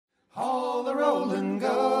roll the roll and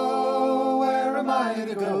go. Where am I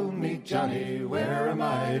to go? Meet Johnny, where am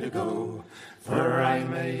I to go? For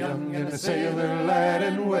I'm a young and a sailor lad,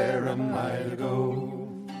 and where am I to go?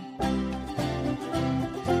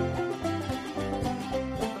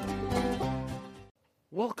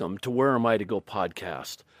 Welcome to Where Am I to Go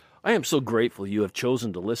podcast. I am so grateful you have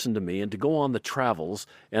chosen to listen to me and to go on the travels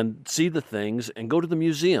and see the things and go to the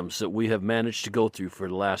museums that we have managed to go through for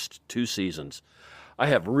the last 2 seasons. I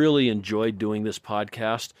have really enjoyed doing this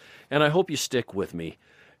podcast, and I hope you stick with me.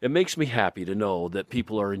 It makes me happy to know that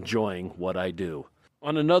people are enjoying what I do.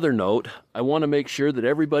 On another note, I want to make sure that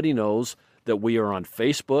everybody knows that we are on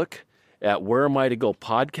Facebook at Where Am I to Go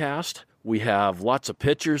podcast. We have lots of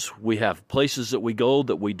pictures. We have places that we go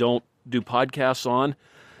that we don't do podcasts on.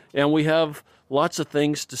 And we have lots of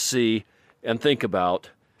things to see and think about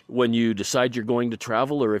when you decide you're going to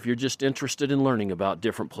travel or if you're just interested in learning about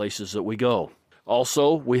different places that we go.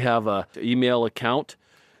 Also, we have an email account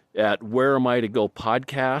at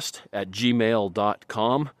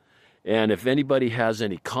whereamitigopodcast@gmail.com. And if anybody has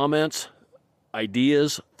any comments,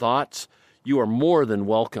 ideas, thoughts, you are more than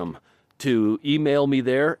welcome to email me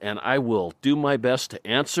there, and I will do my best to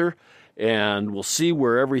answer. And we'll see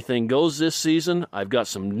where everything goes this season. I've got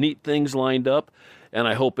some neat things lined up, and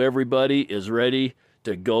I hope everybody is ready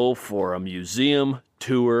to go for a museum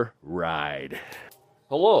tour ride.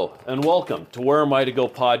 Hello, and welcome to Where Am I to Go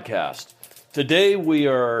podcast. Today we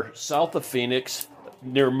are south of Phoenix,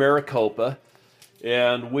 near Maricopa,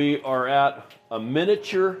 and we are at a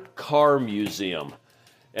miniature car museum.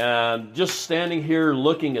 And just standing here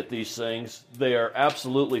looking at these things, they are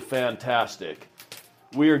absolutely fantastic.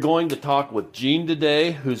 We are going to talk with Gene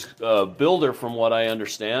today, who's a builder from what I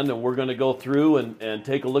understand, and we're going to go through and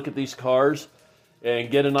take a look at these cars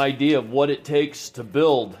and get an idea of what it takes to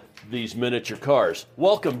build these miniature cars.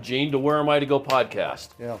 Welcome, Gene, to Where Am I to Go podcast.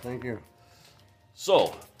 Yeah, thank you.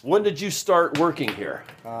 So, when did you start working here?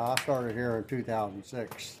 I started here in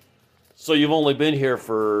 2006. So you've only been here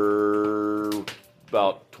for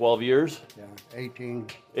about 12 years? Yeah, 18.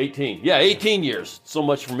 18. Yeah, 18 years. So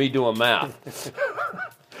much for me doing math.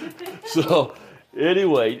 So,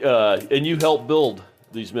 anyway, and you helped build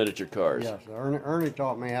these miniature cars. Yes, Ernie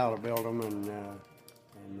taught me how to build them, and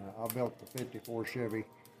I built the 54 Chevy,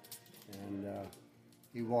 and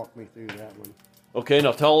he walked me through that one. Okay,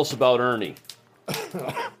 now tell us about Ernie.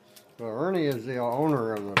 So Ernie is the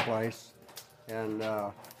owner of the place, and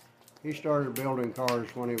he started building cars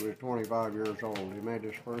when he was 25 years old. He made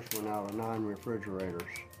his first one out of 9 refrigerators.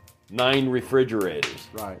 9 refrigerators.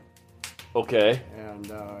 Right. Okay. And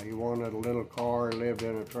he wanted a little car. He lived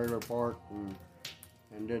in a trailer park and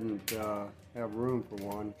didn't have room for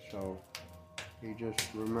one, so he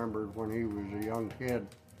just remembered when he was a young kid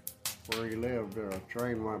where he lived, a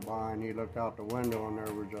train went by and he looked out the window and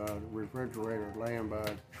there was a refrigerator laying by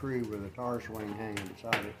a tree with a tire swing hanging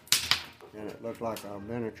beside it. And it looked like a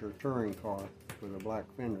miniature touring car with a black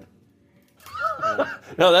fender.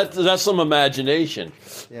 Now that's some imagination.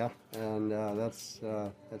 Yeah, and that's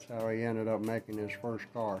how he ended up making his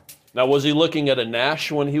first car. Now, was he looking at a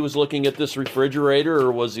Nash when he was looking at this refrigerator,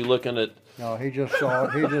 or was he looking at? No, he just saw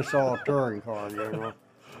a touring car. You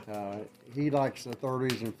know, he likes the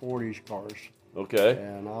 30s and 40s cars. Okay.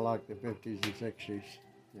 And I like the 50s and 60s.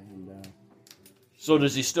 And so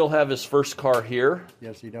does he still have his first car here?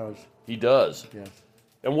 yes, he does. He does. Yes.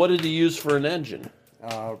 And what did he use for an engine?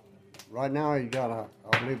 Right now he's got I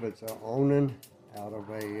believe it's an Onan out of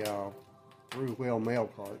a three-wheel mail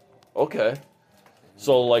cart. Okay.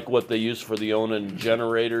 So like what they use for the Onan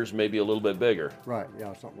generators, maybe a little bit bigger. Right,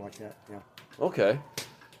 yeah, something like that, yeah. Okay.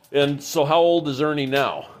 And so how old is Ernie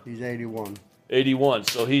now? He's 81. 81.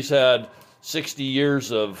 So he's had 60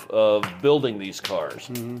 years of building these cars.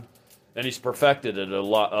 Mm-hmm. And he's perfected it a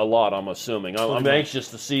lot, I'm assuming. I'm anxious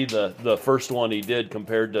to see the first one he did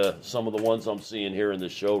compared to some of the ones I'm seeing here in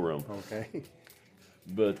this showroom. Okay.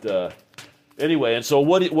 But anyway, and so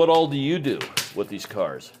what all do you do with these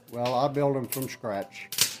cars? Well, I build them from scratch.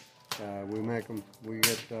 We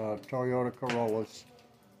get Toyota Corollas,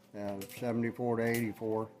 74 to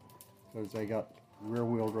 84, because they got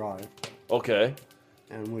rear-wheel drive. Okay.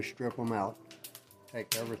 And we strip them out,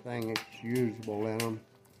 take everything that's usable in them.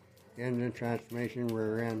 Engine, transmission,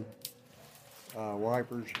 rear end,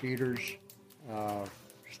 wipers, heaters,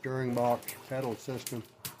 steering box, pedal system,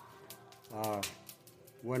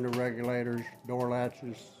 window regulators, door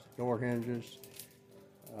latches, door hinges.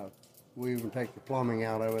 We even take the plumbing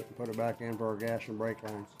out of it and put it back in for our gas and brake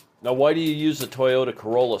lines. Now, why do you use the Toyota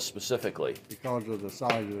Corolla specifically? Because of the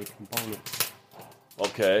size of the components.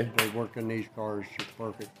 Okay. They work in these cars, it's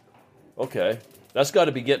perfect. Okay. That's got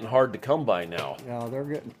to be getting hard to come by now. Yeah, they're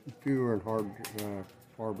getting fewer and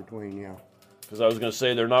far between, yeah. Because I was going to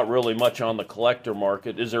say they're not really much on the collector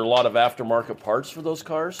market. Is there a lot of aftermarket parts for those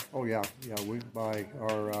cars? Oh, yeah. Yeah, we buy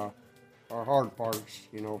our hard parts,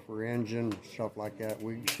 you know, for engine, stuff like that.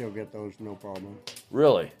 We can still get those, no problem.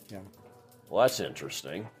 Really? Yeah. Well, that's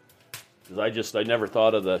interesting. Because I never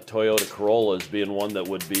thought of the Toyota Corolla as being one that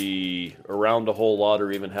would be around a whole lot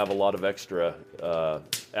or even have a lot of extra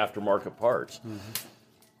aftermarket parts. Mm-hmm.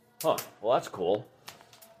 Huh. Well, that's cool.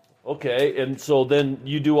 Okay, and so then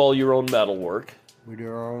you do all your own metal work. We do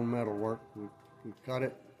our own metal work. We cut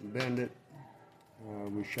it, bend it,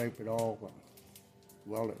 we shape it all,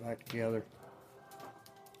 weld it back together.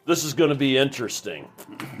 This is going to be interesting.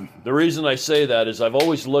 The reason I say that is I've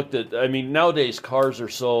always looked at, I mean, nowadays cars are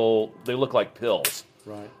they look like pills.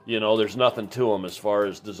 Right. You know, there's nothing to them as far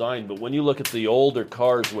as design. But when you look at the older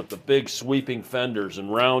cars with the big sweeping fenders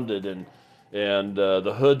and rounded and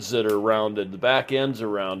the hoods that are rounded, the back ends are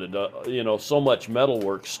rounded, you know, so much metal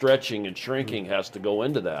work, stretching and shrinking has to go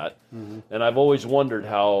into that. Mm-hmm. And I've always wondered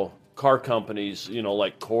how car companies, you know,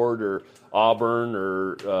 like Cord or Auburn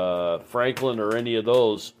or Franklin or any of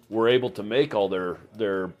those were able to make all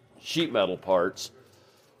their sheet metal parts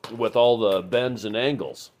with all the bends and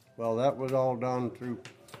angles. Well, that was all done through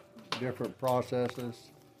different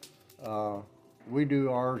processes. We do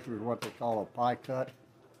ours with what they call a pie cut.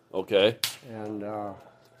 Okay. And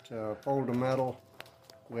to fold the metal,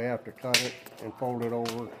 we have to cut it and fold it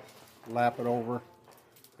over, lap it over,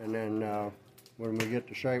 and then when we get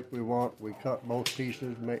the shape we want, we cut both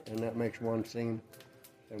pieces, and that makes one seam.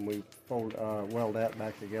 And we weld that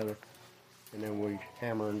back together, and then we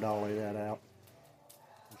hammer and dolly that out.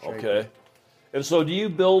 Okay. It. And so do you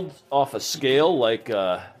build off a scale, like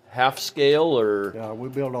half scale, or? Yeah, we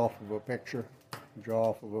build off of a picture, draw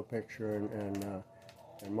off of a picture, and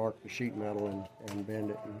mark the sheet metal and bend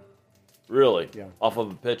it. Really? Yeah. Off of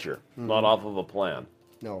a picture, not off of a plan?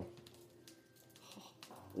 No.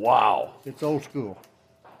 Wow. It's old school.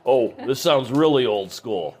 Oh, this sounds really old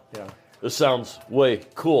school. Yeah. This sounds way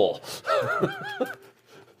cool.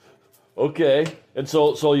 Okay. And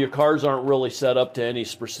so your cars aren't really set up to any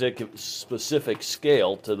specific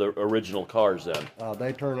scale to the original cars then?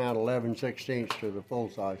 They turn out 11/16 to the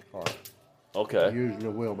full-size car. Okay. Using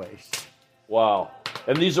a wheelbase. Wow.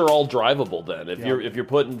 And these are all drivable then. If you're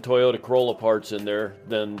putting Toyota Corolla parts in there,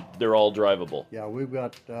 then they're all drivable. Yeah, we've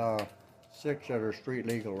got 6 that are street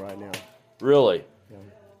legal right now. Really? Yeah.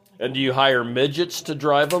 And do you hire midgets to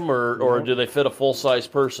drive them, or do they fit a full-size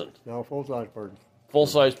person? No, full-size person.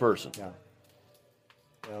 Full-size person. Yeah.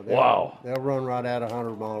 Wow. They'll run right at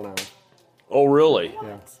 100 miles an hour. Oh, really?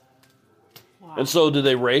 Yeah. Wow. And so do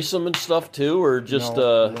they race them and stuff too, or just...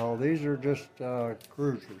 No, these are just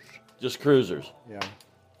cruisers. Just cruisers? Yeah.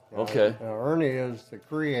 Okay. Ernie is the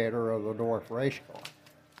creator of the Dwarf race car.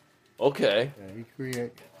 Okay. Yeah, he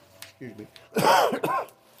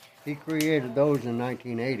created those in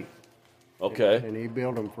 1980. Okay. And he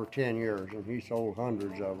built them for 10 years, and he sold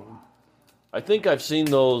hundreds of them. I think I've seen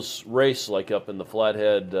those race, like up in the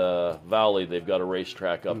Flathead Valley. They've got a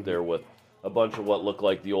racetrack up there with a bunch of what look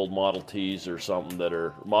like the old Model Ts or something that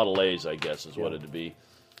are Model A's, I guess, is what it'd be.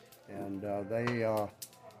 And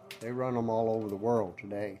they run them all over the world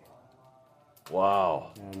today.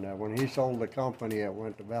 Wow. And when he sold the company, it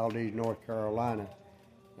went to Valdez, North Carolina,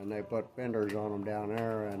 and they put fenders on them down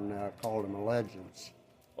there and called them the Legends.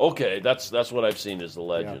 Okay, that's what I've seen is the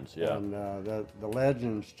Legends, yeah. And the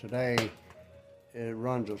Legends today, it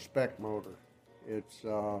runs a spec motor. It's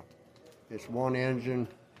one engine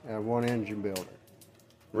and one engine builder.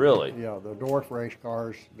 Really? Yeah, the Dwarf race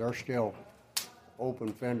cars, they're still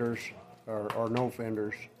open fenders or no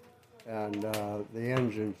fenders, and the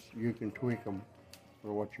engines, you can tweak them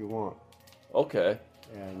for what you want. Okay.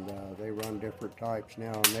 And they run different types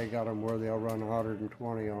now, and they got them where they'll run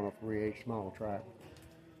 120 on a 3/8 small track.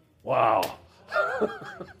 Wow.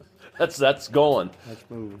 That's going. That's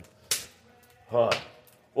moving. Huh.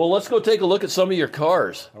 Well, let's go take a look at some of your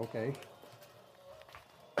cars. Okay.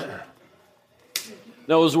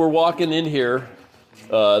 Now, as we're walking in here,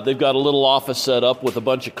 they've got a little office set up with a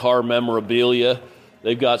bunch of car memorabilia.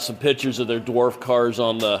 They've got some pictures of their Dwarf cars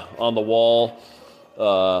on the wall.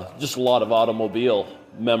 Just a lot of automobile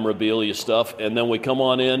memorabilia stuff. And then we come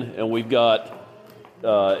on in, and we've got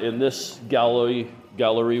in this gallery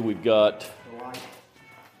we've got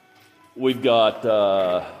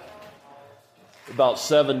about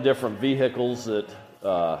 7 different vehicles that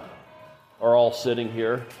are all sitting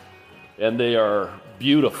here, and they are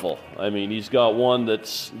beautiful. I mean, he's got one that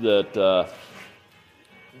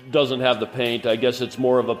doesn't have the paint. I guess it's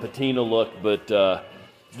more of a patina look, but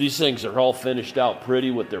These things are all finished out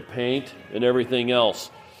pretty with their paint and everything else.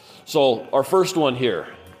 So our first one here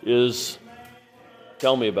is,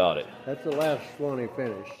 tell me about it. That's the last one he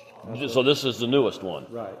finished. So this is the newest one.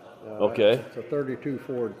 Right. Okay. It's a 32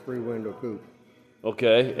 Ford 3-window coupe.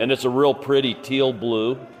 Okay, and it's a real pretty teal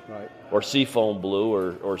blue. Right. Or seafoam blue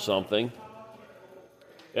or something.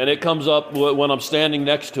 And it comes up, when I'm standing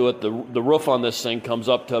next to it, the roof on this thing comes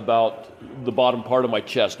up to about the bottom part of my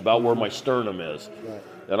chest, about where my sternum is. Right.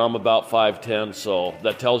 And I'm about 5'10", so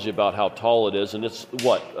that tells you about how tall it is. And it's,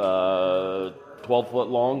 12 foot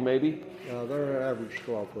long, maybe? They're average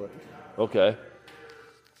 12 foot. Okay.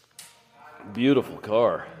 Beautiful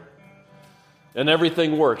car. And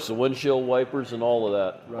everything works. The windshield wipers and all of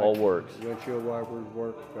that all works. Windshield wipers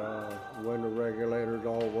work. Window regulators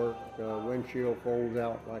all work. Windshield folds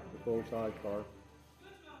out like the full-size car.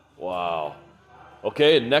 Wow.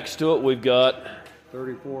 Okay, and next to it we've got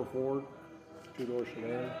 34 Ford, 2-door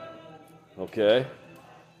sedan. Okay.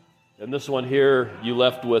 And this one here you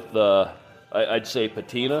left with, I'd say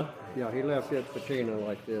patina? Yeah, he left it patina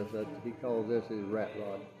like this. He calls this his rat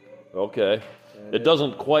rod. Okay. And it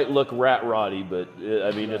doesn't quite look rat roddy, but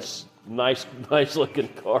it's nice looking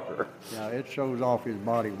car. Yeah, it shows off his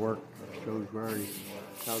body work. It shows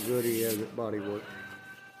how good he is at body work.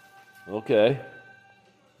 Okay.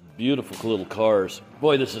 Beautiful little cars.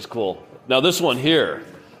 Boy, this is cool. Now this one here.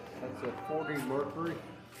 That's a 40 Mercury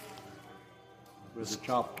with a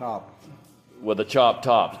chopped top. With a chopped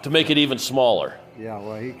top to make it even smaller. Yeah,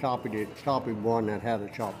 well, he copied one that had a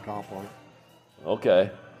chopped top on it.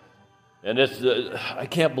 Okay. And it's I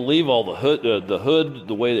can't believe all the hood,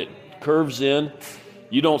 the way that it curves in.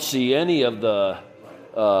 You don't see any of the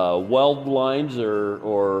weld lines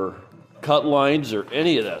or cut lines or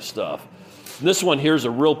any of that stuff. And this one here is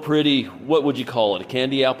a real pretty, what would you call it, a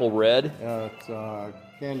candy apple red? It's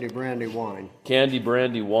candy brandy wine. Candy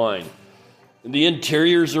brandy wine. And the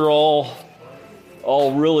interiors are all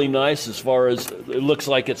really nice as far as, it looks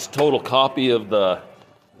like it's total copy of the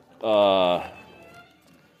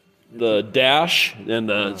dash and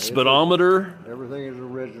the speedometer. Everything is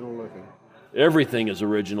original looking. Everything is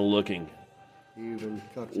original looking. He even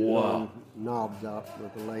cuts his own knobs out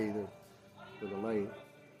with the lathe.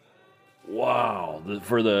 Wow,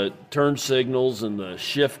 for the turn signals and the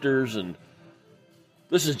shifters, and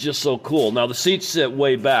this is just so cool. Now the seats sit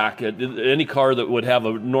way back. Any car that would have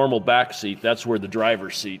a normal back seat, that's where the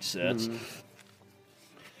driver's seat sits.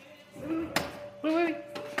 Wait.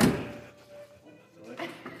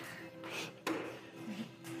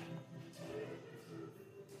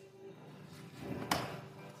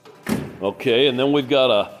 Okay, and then we've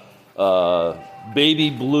got a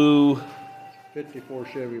baby blue 54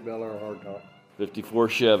 Chevy Bel Air hardtop. 54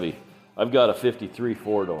 Chevy. I've got a 53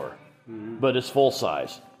 four-door, but it's full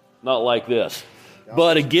size, not like this.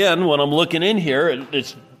 But again, when I'm looking in here,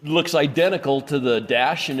 it looks identical to the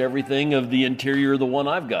dash and everything of the interior of the one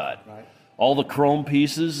I've got. Right. All the chrome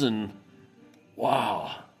pieces, and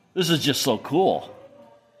wow, this is just so cool.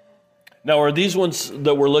 Now, are these ones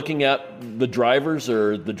that we're looking at the drivers,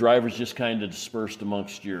 or the drivers just kind of dispersed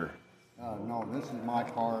amongst your... No, this is my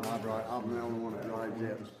car, and I'm the only one that drives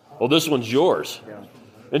it. Oh, this one's yours? Yeah.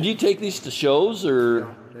 And do you take these to shows,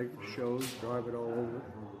 or...? Take it to shows, drive it all over.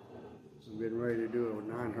 I'm getting ready to do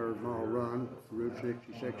a 900-mile run, Route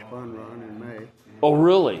 66 fun run in May. Oh,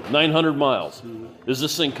 really? 900 miles? Is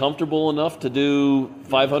this thing comfortable enough to do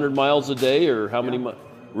 500 miles a day, or how many miles?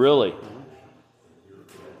 Really?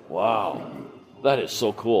 Wow. That is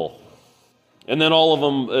so cool. And then all of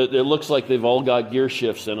them, it looks like they've all got gear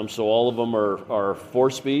shifts in them, so all of them are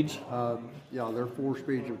 4 speeds? Yeah, they're 4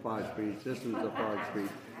 speeds and 5 speeds. This is a 5-speed.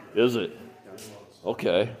 Is it?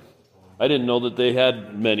 Okay. I didn't know that they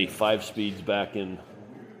had many 5 speeds back in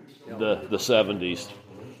the 70s.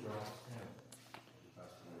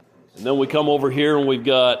 And then we come over here and we've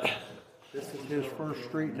got... This is his first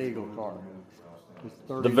street legal car.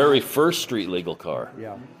 The very first street legal car.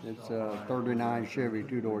 Yeah, it's a 39 Chevy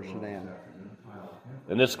 2-door sedan.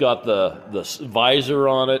 And it's got the visor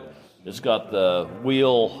on it. It's got the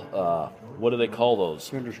wheel, what do they call those?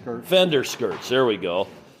 Fender skirts. Fender skirts, there we go.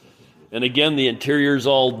 And again, the interior's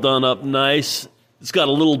all done up nice. It's got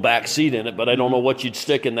a little back seat in it, but I don't know what you'd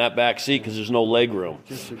stick in that back seat because there's no leg room.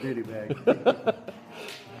 Just a ditty bag.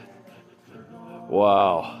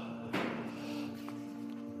 Wow.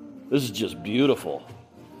 This is just beautiful.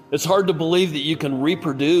 It's hard to believe that you can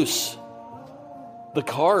reproduce the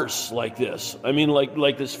cars like this. I mean,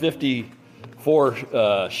 like this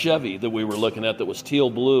 54 Chevy that we were looking at that was teal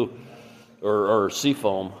blue or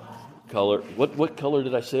seafoam color. What color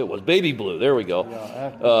did I say it was? Baby blue. There we go.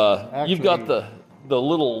 Yeah, actually, you've got the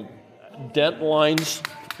little dent lines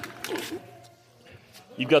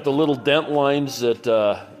You've got the little dent lines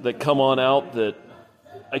that come on out that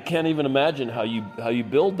I can't even imagine how you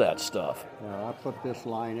build that stuff. Yeah, I put this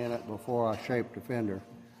line in it before I shaped the fender.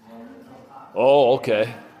 Oh,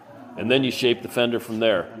 okay. And then you shape the fender from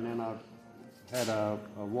there. And then I had a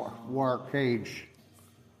wire cage,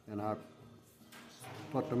 and I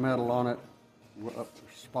put the metal on it,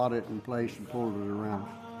 spot it in place, and pulled it around.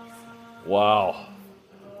 Wow.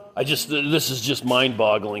 This is just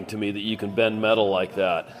mind-boggling to me that you can bend metal like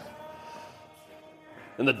that.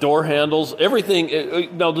 And the door handles,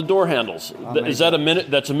 everything. Now the door handles. Is that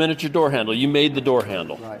that's a miniature door handle? You made the door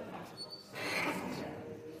handle. Right.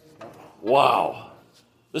 Wow.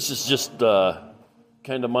 This is just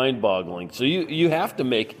kind of mind-boggling. So you have to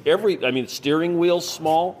make steering wheel's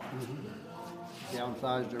small. Mm-hmm.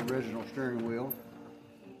 Downsize the original steering wheel.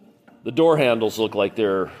 The door handles look like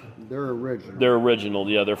they're original. They're original,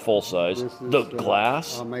 yeah, they're full size. The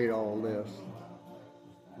glass. I made all this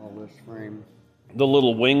frame. The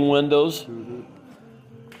little wing windows. Mm-hmm.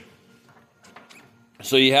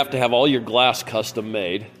 So you have to have all your glass custom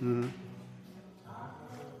made. Mm-hmm.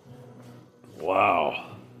 Wow.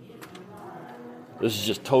 This is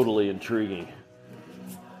just totally intriguing.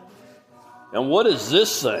 And what is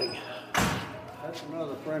this thing? That's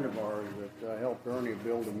another friend of ours that helped Ernie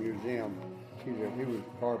build a museum. He was a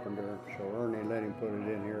carpenter, so Ernie let him put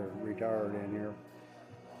it in here, retired in here.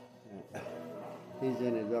 He's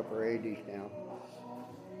in his upper 80s now.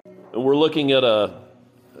 And we're looking at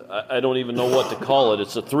I don't even know what to call it.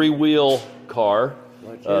 It's a 3-wheel car,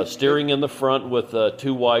 steering in the front with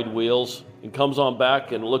 2 wide wheels. It comes on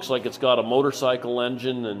back and it looks like it's got a motorcycle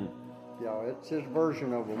engine. And yeah, it's his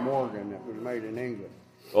version of a Morgan that was made in England.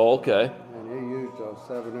 Oh, okay. And he used a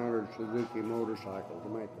 700 Suzuki motorcycle to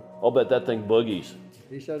make it. I'll bet that thing boogies.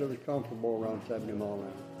 He said it was comfortable around 70 miles an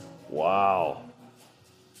hour. Wow.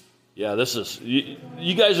 Yeah, this is...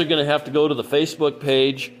 You guys are going to have to go to the Facebook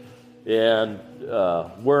page and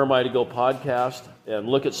Where Am I to Go podcast and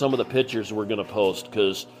look at some of the pictures we're going to post,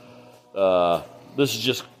 because this is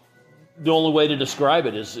just... The only way to describe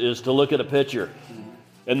it is to look at a picture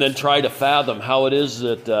and then try to fathom how it is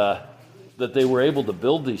that they were able to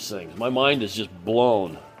build these things. My mind is just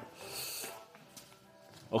blown.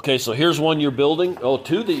 Okay, so here's one you're building. Oh,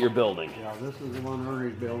 2 that you're building. Yeah, this is the one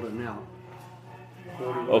Ernie's building now.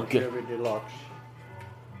 41 Okay. Chevy Deluxe.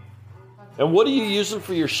 And what are you using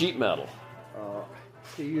for your sheet metal?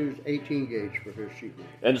 He used 18 gauge for his sheet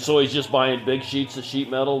metal. And so he's just buying big sheets of sheet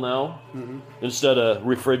metal now? Mm-hmm. Instead of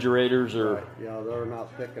refrigerators or... Right. Yeah, they're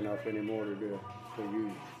not thick enough anymore to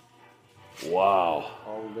use. Wow.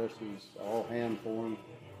 All of this is all hand formed.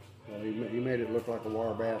 He made it look like a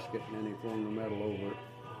wire basket, and then he formed the metal over it.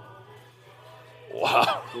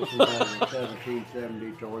 Wow. This is a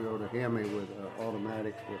 1770 Toyota Hemi with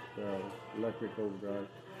automatic with electric overdrive.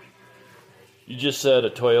 You just said a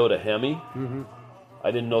Toyota Hemi? Mm-hmm. I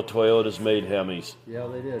didn't know Toyotas made Hemis. Yeah,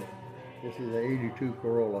 they did. This is an 82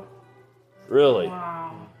 Corolla. Really?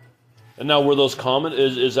 Wow. And now, were those common?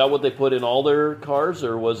 Is that what they put in all their cars,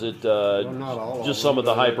 or was it Well, not all just of some them, of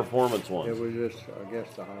the but high-performance ones? It was just, I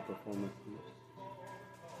guess, the high performance.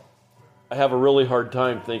 I have a really hard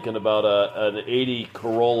time thinking about an 80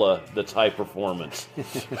 Corolla that's high performance.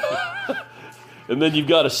 And then you've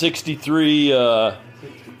got a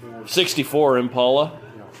 64 Impala.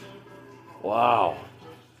 Yeah. Wow.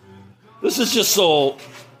 This is just so...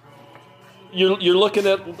 You're looking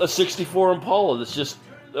at a 64 Impala that's just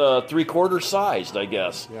 3/4 sized, I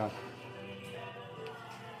guess. Yeah.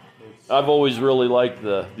 I've always really liked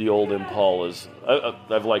the old Impalas.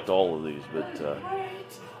 I've liked all of these, but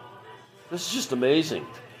this is just amazing.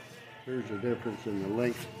 Here's the difference in the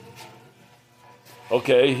length.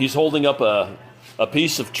 Okay, he's holding up a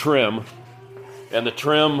piece of trim, and the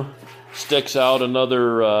trim sticks out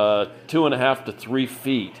another 2.5 to 3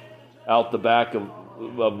 feet out the back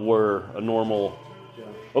of where a normal...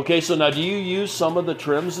 Okay, so now do you use some of the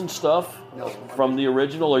trims and stuff from the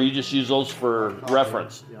original, or you just use those for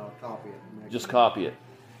reference? Yeah, I'll copy it. Just copy it.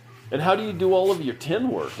 And how do you do all of your tin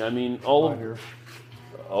work? I mean, all Right of... here.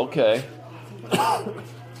 Okay.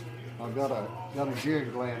 I've got a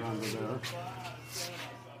jig laying under there.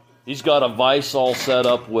 He's got a vise all set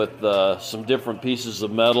up with some different pieces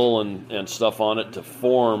of metal and stuff on it to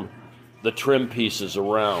form the trim pieces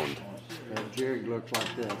around. That jig looks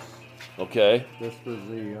like this. Okay. This was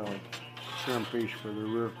the trim piece for the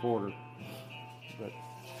rear quarter. But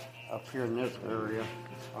up here in this area,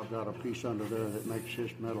 I've got a piece under there that makes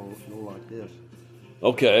this metal go like this.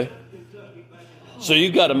 Okay. So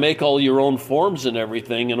you've got to make all your own forms and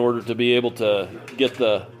everything in order to be able to get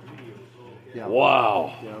the... Yeah.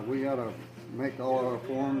 Wow. Yeah, we had a make all our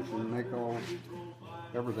forms and make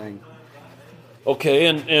everything. Okay,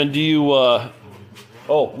 and do you?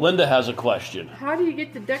 Linda has a question. How do you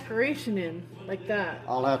get the decoration in like that?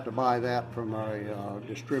 I'll have to buy that from a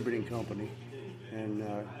distributing company and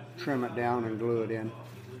trim it down and glue it in.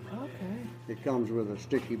 Okay. It comes with a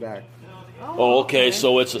sticky back. Oh, okay.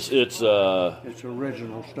 So it's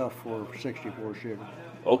original stuff for 64 Chevy.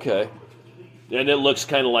 Okay. And it looks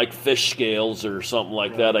kind of like fish scales or something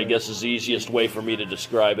like that, I guess is the easiest way for me to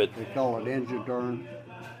describe it. They call it engine turn.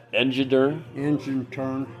 Engine? Engine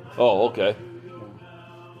turn. Oh, okay.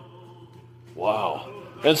 Wow.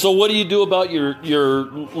 And so what do you do about your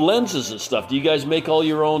lenses and stuff? Do you guys make all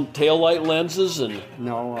your own taillight lenses?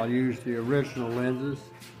 No, I use the original lenses.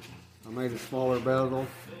 I made a smaller bezel.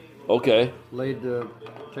 Okay. Laid the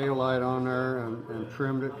taillight on there and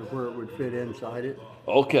trimmed it to where it would fit inside it.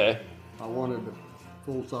 Okay. I wanted the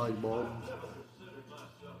full-size bulb.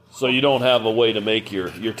 So you don't have a way to make your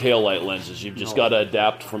taillight lenses. You've just got to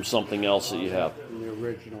adapt from something else that you have. The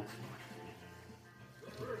original.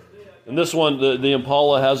 And this one, the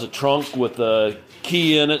Impala has a trunk with a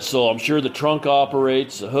key in it, so I'm sure the trunk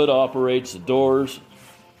operates, the hood operates, the doors.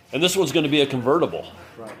 And this one's going to be a convertible.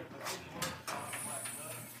 Right.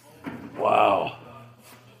 Wow.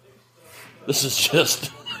 This is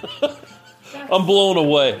just... I'm blown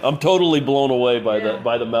away. I'm totally blown away by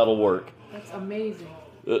the metal work. That's amazing.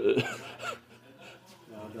 I've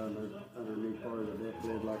done underneath part of the deck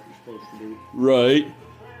lid like it's supposed to be. Right.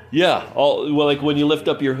 Yeah. Like when you lift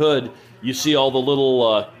up your hood, you see all the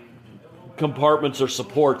little compartments or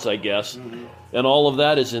supports, I guess. Mm-hmm. And all of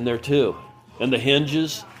that is in there too. And the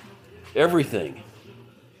hinges, everything.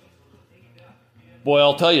 Boy,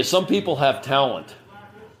 I'll tell you, some people have talent.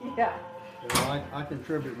 Yeah. Well, I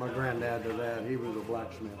contribute my granddad to that. He was a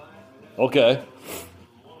blacksmith. Okay.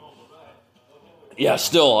 Yeah,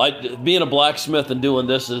 still, being a blacksmith and doing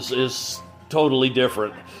this is totally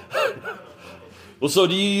different. Well, so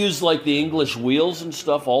do you use like the English wheels and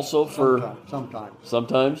stuff also for... Sometimes.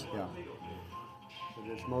 Sometimes? Yeah.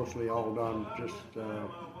 But it's mostly all done just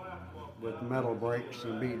with metal brakes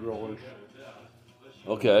and bead rollers.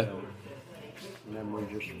 Okay. And then we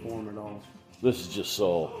just form it all. This is just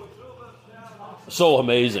so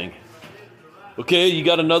amazing. Okay, you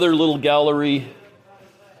got another little gallery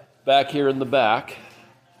back here in the back.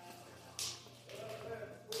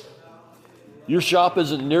 Your shop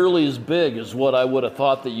isn't nearly as big as what I would have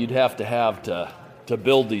thought that you'd have to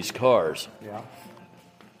build these cars. Yeah.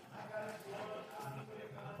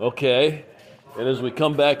 Okay, and as we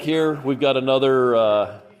come back here, we've got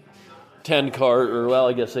another 10 cars, or well,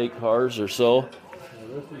 I guess 8 cars or so.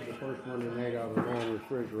 This is the first one he made out of the old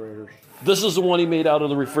refrigerators. This is the one he made out of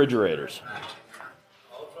the refrigerators.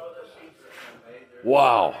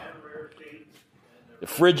 Wow.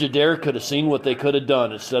 If Frigidaire could have seen what they could have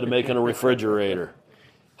done instead of making a refrigerator.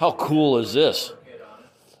 How cool is this?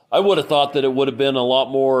 I would have thought that it would have been a lot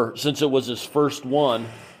more, since it was his first one,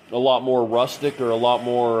 a lot more rustic or a lot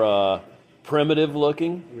more primitive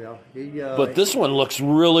looking. Yeah. But this one looks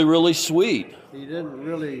really, really sweet. He didn't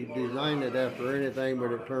really design it after anything,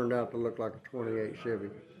 but it turned out to look like a 28 Chevy.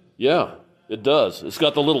 Yeah, it does. It's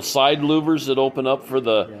got the little side louvers that open up for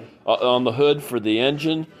on the hood for the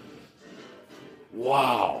engine.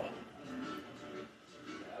 Wow.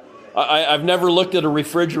 I've never looked at a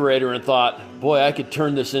refrigerator and thought, boy, I could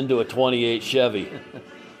turn this into a 28 Chevy.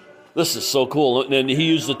 This is so cool. And he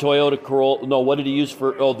used the Toyota Corolla. No, what did he use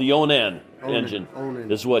for? Oh, the Onan engine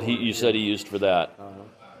is what you said he used for that.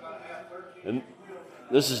 And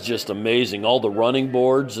this is just amazing. All the running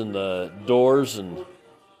boards and the doors and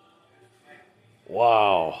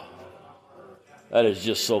wow. That is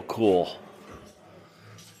just so cool.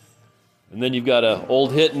 And then you've got an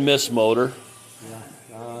old hit and miss motor. Yeah,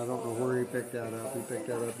 I don't know where he picked that up. He picked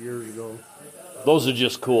that up years ago. Those are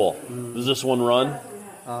just cool. Mm. Does this one run?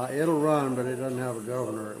 It'll run, but it doesn't have a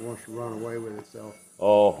governor. It wants to run away with itself.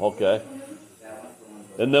 Oh, okay.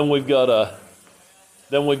 And then we've got a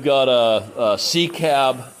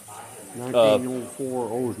C-cab. 1904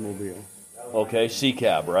 Oldsmobile. Okay,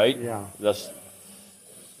 C-cab, right? Yeah.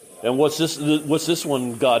 And what's this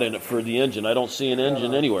one got in it for the engine? I don't see an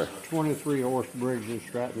engine anywhere. 23 horse Briggs &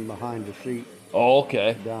 Stratton behind the seat. Oh,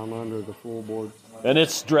 okay. Down under the full board. And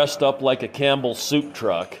it's dressed up like a Campbell soup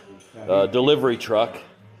truck, delivery truck.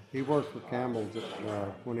 He worked for Campbell's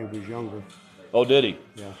when he was younger. Oh, did he?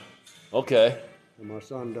 Yeah. Okay. And my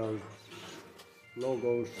son does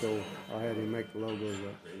logos, so I had him make the logos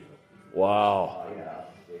up. Wow.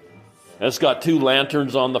 And it's got 2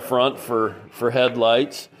 lanterns on the front for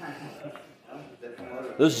headlights.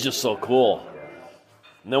 This is just so cool.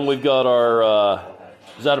 And then we've got our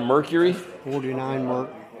Is that a Mercury? 49 Merc.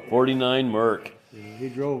 49 Merc. He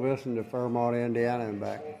drove us into Fairmont, Indiana and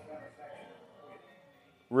back.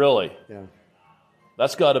 Really? Yeah.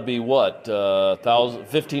 That's got to be what,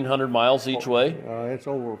 1,500 miles each way? It's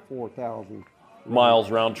over 4,000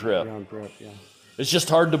 miles round trip. Round trip, yeah. It's just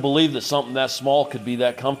hard to believe that something that small could be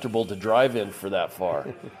that comfortable to drive in for that far.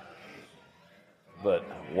 But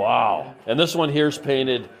wow! And this one here's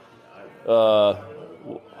painted.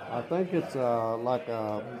 I think it's like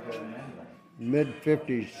a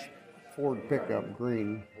mid-50s Ford pickup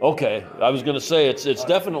green. Okay, I was going to say it's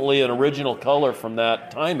definitely an original color from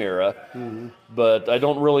that time era, but I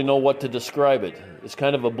don't really know what to describe it. It's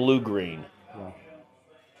kind of a blue-green. Yeah.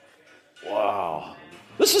 Wow,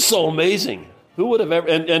 this is so amazing. Who would have ever?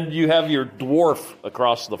 And you have your dwarf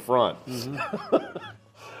across the front.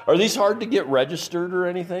 Are these hard to get registered or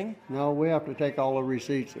anything? No, we have to take all the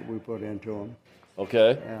receipts that we put into them.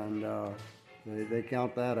 Okay. And they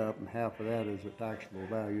count that up, and half of that is the taxable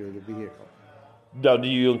value of the vehicle. Now, do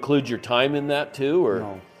you include your time in that too, or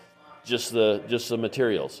no? Just the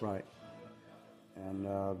materials? Right. And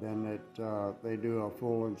then they do a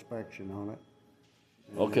full inspection on it.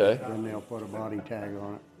 Okay. Then they'll put a body tag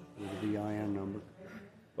on it with a VIN number.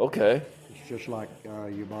 Okay. It's just like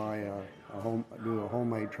you buy do a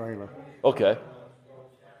homemade trailer. Okay.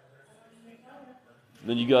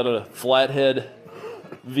 Then you got a flathead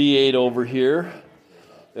V8 over here,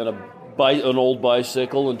 and an old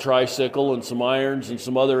bicycle and tricycle and some irons and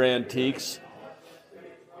some other antiques.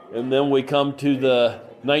 And then we come to the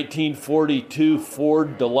 1942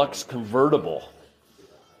 Ford Deluxe convertible.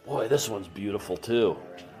 Boy, this one's beautiful too.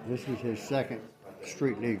 This is his second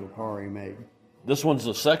street legal car he made. This one's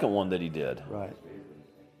the second one that he did. Right.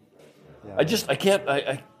 I Yeah. can't,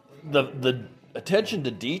 the attention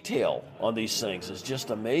to detail on these things is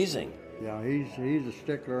just amazing. Yeah, he's a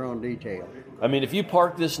stickler on detail. I mean, if you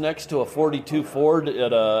park this next to a 42 Ford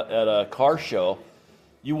at a car show,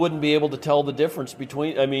 you wouldn't be able to tell the difference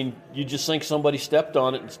between, I mean, you just think somebody stepped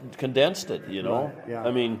on it and condensed it, you know? Right, yeah.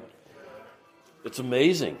 I mean, it's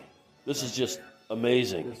amazing. This is just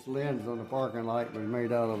amazing. This lens on the parking light was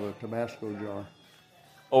made out of a Tabasco jar.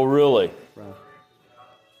 Oh, really? Right.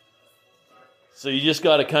 So you just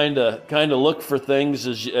got to kind of look for things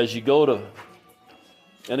as you go to,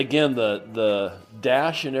 and again, the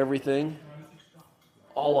dash and everything,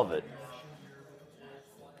 all of it.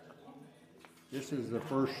 This is the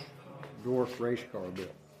first dwarf race car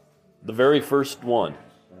built. The very first one.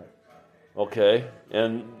 Right. Okay,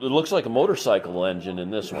 and it looks like a motorcycle engine in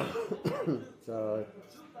this one. It's a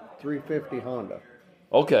 350 Honda.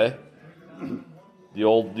 Okay. The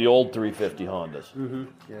old 350 Hondas. Mm-hmm.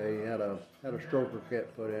 Yeah, he had a stroker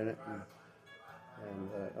kit put in it, and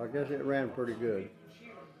I guess it ran pretty good.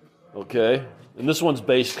 Okay, and this one's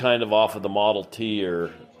based kind of off of the Model T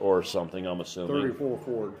or something, I'm assuming. 34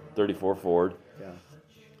 Ford. 34 Ford. Yeah.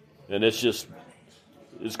 And it's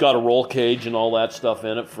got a roll cage and all that stuff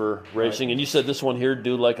in it for racing. Right. And you said this one here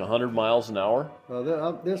do like 100 miles an hour?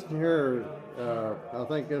 This here, I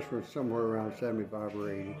think this was somewhere around 75 or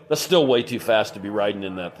 80. That's still way too fast to be riding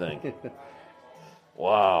in that thing.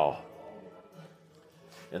 Wow.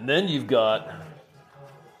 And then you've got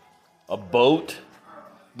a boat.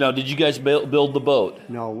 Now, did you guys build the boat?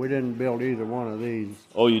 No, we didn't build either one of these.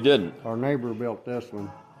 Oh, you didn't? Our neighbor built this one,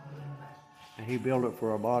 and he built it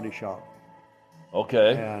for a body shop.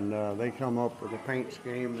 Okay. And they come up with a paint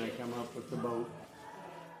scheme, they come up with the boat,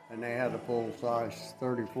 and they had a full-size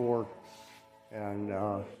 34, and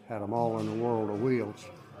had them all in the world of wheels.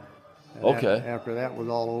 And okay. After that was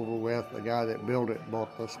all over with, the guy that built it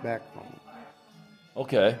bought this back from him.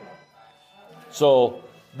 Okay. So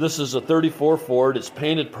this is a 34 Ford. It's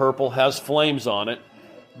painted purple, has flames on it.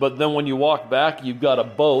 But then when you walk back, you've got a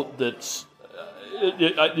boat that's...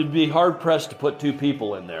 It'd be hard-pressed to put two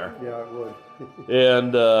people in there. Yeah, it would.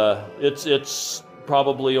 And it's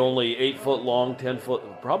probably only 8 foot long, 10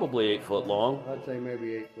 foot, probably 8 foot long. I'd say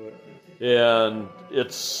maybe 8 foot. And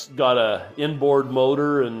it's got a inboard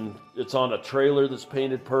motor, and it's on a trailer that's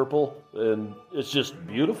painted purple, and it's just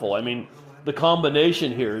beautiful. I mean, the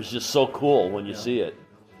combination here is just so cool when you see it.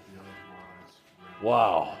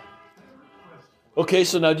 Wow. Okay,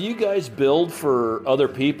 so now do you guys build for other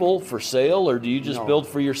people for sale, or do you just build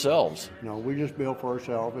for yourselves? No, we just build for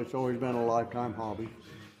ourselves. It's always been a lifetime hobby.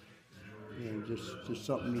 Just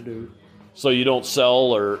something to do. So you don't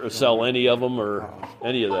sell or sell any of them or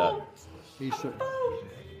any of that?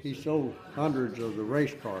 He sold hundreds of the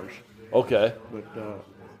race cars. Okay. But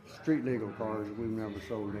street legal cars, we've never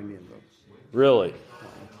sold any of those. Really?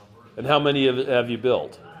 And how many have you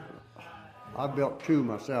built? I built 2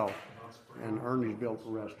 myself, and Ernie's built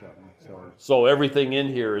the rest of them. So everything in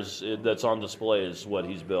here that's on display is what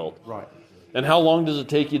he's built. Right. And how long does it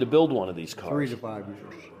take you to build one of these cars? 3 to 5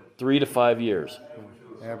 years. 3 to 5 years.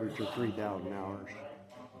 Average of 3,000 hours.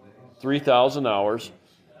 3,000 hours.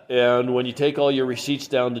 And when you take all your receipts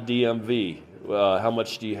down to DMV, how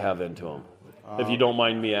much do you have into them? If you don't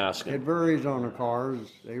mind me asking. It varies on the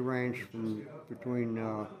cars. They range from between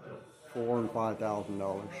 $4,000 and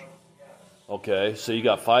 $5,000. Okay, so you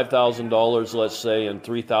got $5,000, let's say, and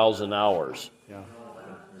 3,000 hours. Yeah.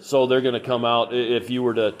 So they're going to come out. If you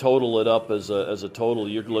were to total it up as a total,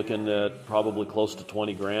 you're looking at probably close to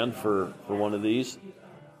 20 grand for one of these.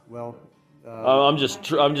 Well, I'm just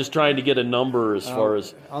trying to get a number as far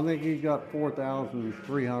as. I think he's got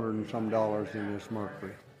 $4,300 and some dollars in this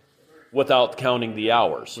Mercury. Without counting the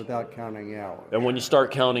hours. Without counting hours. And when you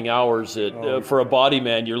start counting hours, for a body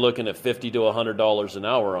man, you're looking at $50 to $100 an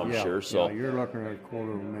hour, I'm sure. So yeah, you're looking at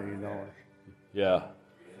 $250,000. Yeah,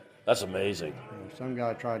 that's amazing. Some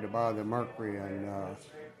guy tried to buy the Mercury, and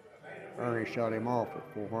Ernie shut him off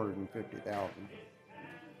at $450,000.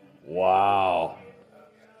 Wow.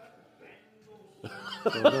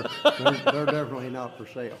 So they're definitely not for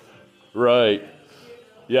sale. Right.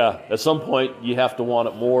 Yeah, at some point you have to want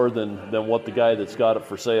it more than what the guy that's got it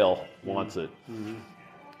for sale wants it. Mm-hmm.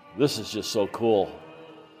 This is just so cool.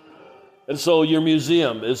 And so your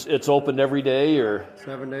museum, it's open every day or?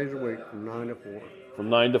 7 days a week from 9 to 4. From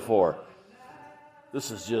 9 to 4.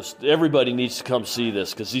 This is just, everybody needs to come see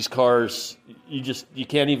this because these cars, you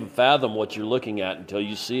can't even fathom what you're looking at until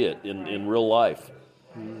you see it in real life.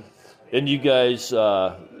 Mm-hmm. And you guys,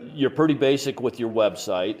 you're pretty basic with your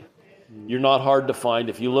website. You're not hard to find.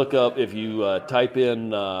 If you type in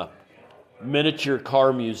Miniature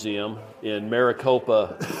Car Museum in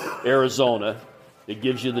Maricopa, Arizona, it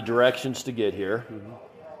gives you the directions to get here.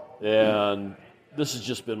 Mm-hmm. And this has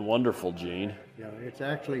just been wonderful, Gene. Yeah, it's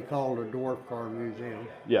actually called a Dwarf Car Museum.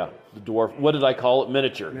 Yeah, the dwarf. What did I call it?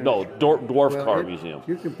 Miniature. No, Dwarf Car Museum.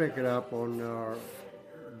 You can pick it up on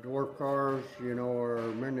dwarf cars, or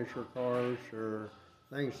miniature cars, or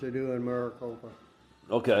things to do in Maricopa.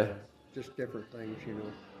 Okay. Just different things,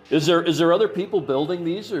 Is there other people building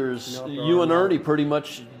these, or is you and Ernie pretty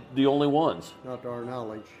much the only ones? Not to our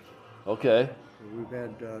knowledge. Okay. We've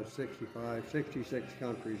had 66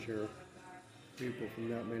 countries here. People from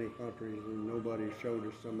that many countries, and nobody showed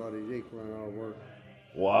us somebody's equal in our work.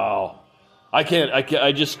 Wow. I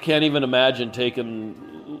just can't even imagine taking,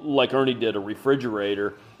 like Ernie did, a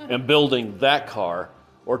refrigerator and building that car,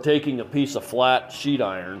 or taking a piece of flat sheet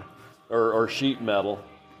iron or sheet metal,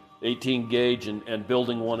 18 gauge, and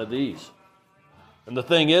building one of these. And the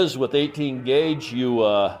thing is, with 18 gauge,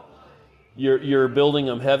 you're building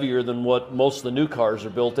them heavier than what most of the new cars are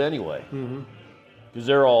built anyway, because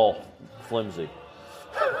they're all flimsy.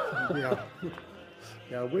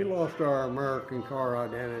 Yeah, we lost our American car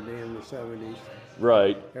identity in the 70s.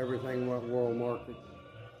 Right. Everything went world market,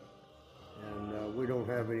 and we don't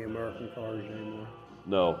have any American cars anymore.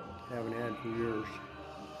 No. Haven't had for years.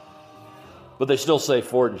 But they still say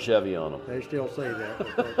Ford and Chevy on them. They still say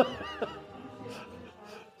that.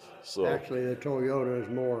 So actually, the Toyota is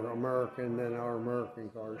more American than our American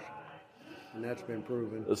cars, and that's been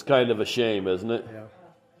proven. It's kind of a shame, isn't it? Yeah.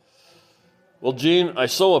 Well, Gene, I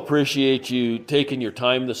so appreciate you taking your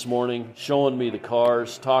time this morning, showing me the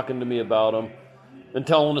cars, talking to me about them, and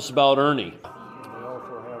telling us about Ernie. We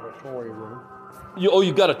also have a toy room.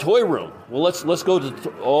 You've got a toy room. Well, let's go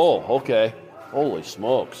to okay. Holy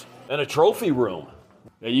smokes. And a trophy room.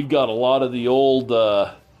 Now, you've got a lot of the old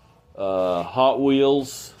Hot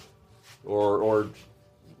Wheels, or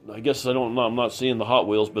I guess I'm not seeing the Hot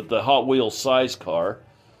Wheels, but the Hot Wheels size car.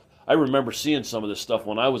 I remember seeing some of this stuff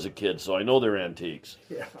when I was a kid, so I know they're antiques.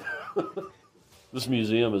 Yeah. This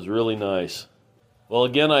museum is really nice. Well,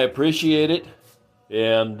 again, I appreciate it.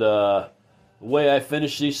 And the way I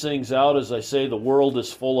finish these things out is I say the world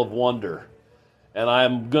is full of wonder. And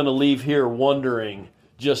I'm going to leave here wondering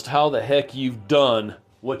just how the heck you've done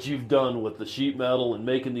what you've done with the sheet metal and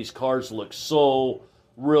making these cars look so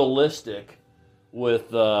realistic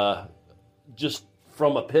with just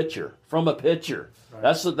from a picture. Right.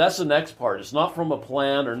 That's the next part. It's not from a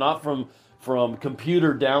plan or not from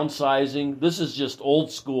computer downsizing. This is just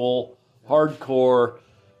old school, hardcore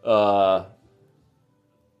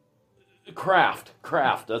craft.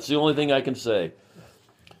 That's the only thing I can say.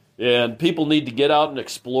 And people need to get out and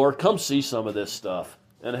explore. Come see some of this stuff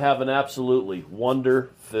and have an absolutely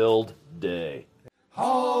wonder-filled day.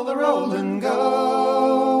 All the roll and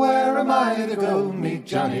go, where am I to go? Meet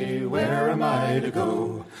Johnny, where am I to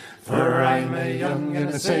go? For I'm a young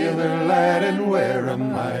and a sailor lad, and where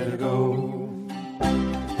am I to go?